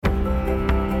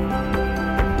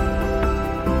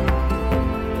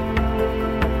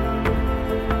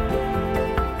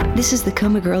This is the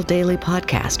Coma Girl Daily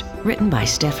Podcast, written by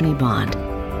Stephanie Bond.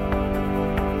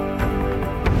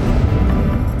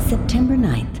 September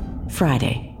 9th,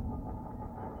 Friday.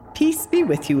 Peace be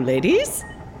with you, ladies.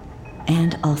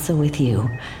 And also with you.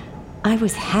 I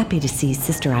was happy to see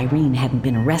Sister Irene hadn't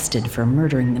been arrested for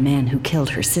murdering the man who killed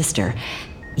her sister.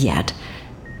 Yet.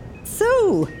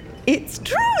 So, it's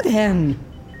true then,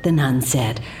 the nun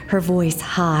said, her voice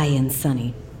high and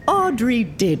sunny. Audrey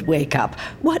did wake up.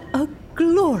 What a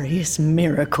glorious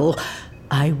miracle.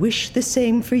 I wish the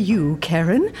same for you,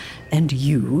 Karen, and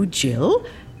you, Jill,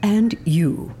 and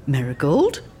you,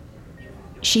 Marigold.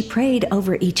 She prayed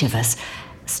over each of us,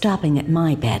 stopping at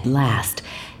my bed last.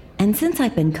 And since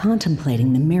I've been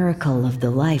contemplating the miracle of the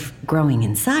life growing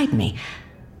inside me,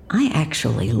 I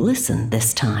actually listened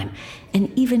this time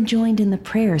and even joined in the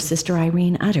prayer Sister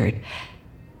Irene uttered.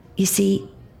 You see,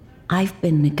 I've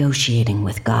been negotiating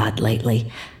with God lately.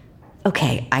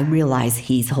 Okay, I realize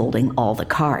he's holding all the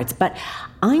cards, but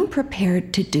I'm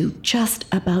prepared to do just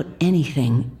about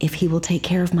anything if he will take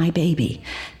care of my baby.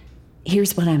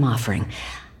 Here's what I'm offering.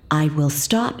 I will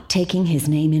stop taking his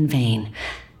name in vain,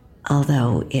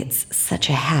 although it's such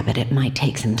a habit it might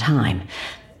take some time.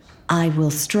 I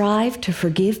will strive to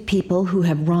forgive people who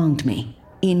have wronged me,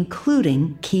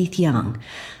 including Keith Young,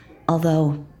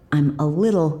 although I'm a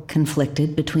little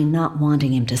conflicted between not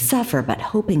wanting him to suffer but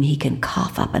hoping he can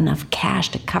cough up enough cash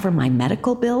to cover my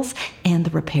medical bills and the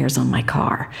repairs on my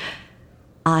car.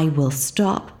 I will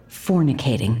stop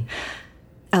fornicating.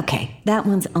 Okay, that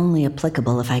one's only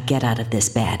applicable if I get out of this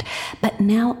bed. But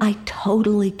now I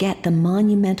totally get the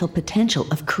monumental potential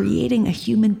of creating a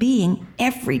human being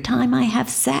every time I have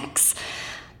sex.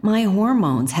 My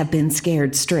hormones have been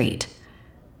scared straight.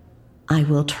 I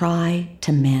will try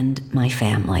to mend my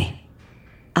family.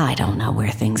 I don't know where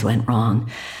things went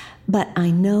wrong, but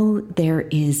I know there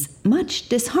is much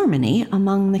disharmony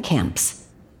among the Kemps.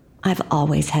 I've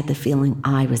always had the feeling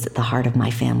I was at the heart of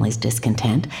my family's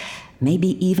discontent,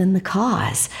 maybe even the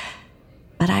cause.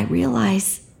 But I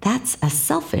realize that's a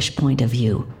selfish point of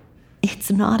view.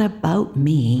 It's not about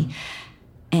me.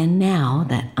 And now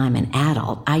that I'm an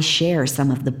adult, I share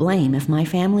some of the blame if my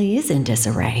family is in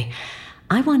disarray.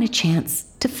 I want a chance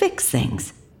to fix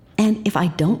things. And if I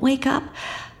don't wake up,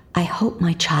 I hope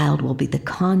my child will be the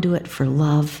conduit for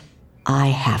love I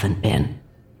haven't been.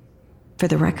 For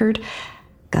the record,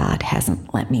 God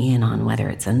hasn't let me in on whether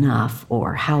it's enough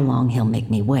or how long he'll make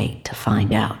me wait to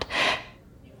find out.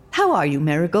 How are you,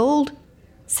 Marigold?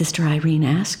 Sister Irene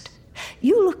asked.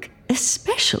 You look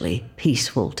especially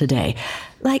peaceful today,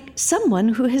 like someone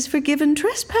who has forgiven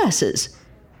trespasses.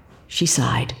 She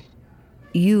sighed.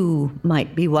 You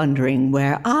might be wondering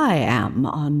where I am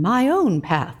on my own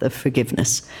path of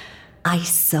forgiveness. I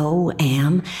so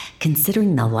am.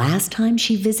 Considering the last time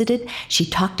she visited, she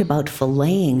talked about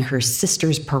filleting her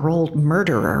sister's paroled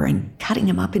murderer and cutting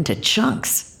him up into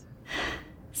chunks.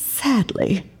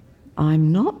 Sadly,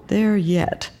 I'm not there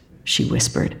yet, she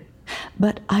whispered.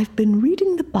 But I've been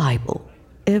reading the Bible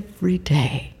every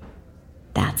day.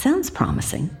 That sounds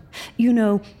promising. You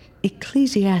know,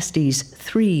 Ecclesiastes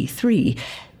 3:3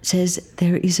 says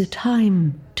there is a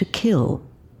time to kill.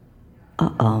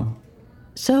 Uh-oh.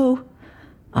 So,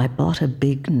 I bought a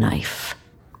big knife.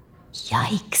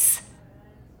 Yikes.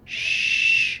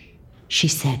 Shh, she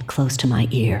said close to my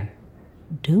ear.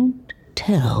 Don't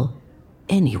tell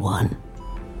anyone.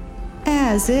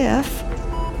 As if.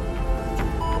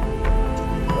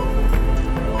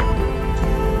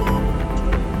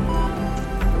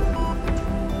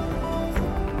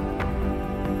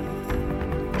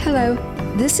 Hello,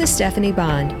 this is Stephanie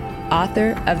Bond,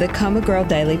 author of the Coma Girl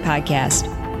Daily Podcast.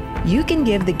 You can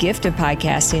give the gift of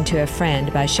podcasting to a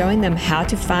friend by showing them how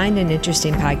to find an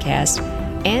interesting podcast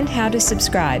and how to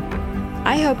subscribe.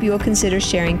 I hope you will consider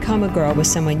sharing Coma Girl with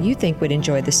someone you think would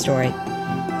enjoy the story.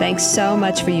 Thanks so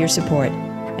much for your support,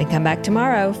 and come back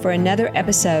tomorrow for another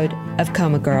episode of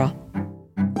Coma Girl.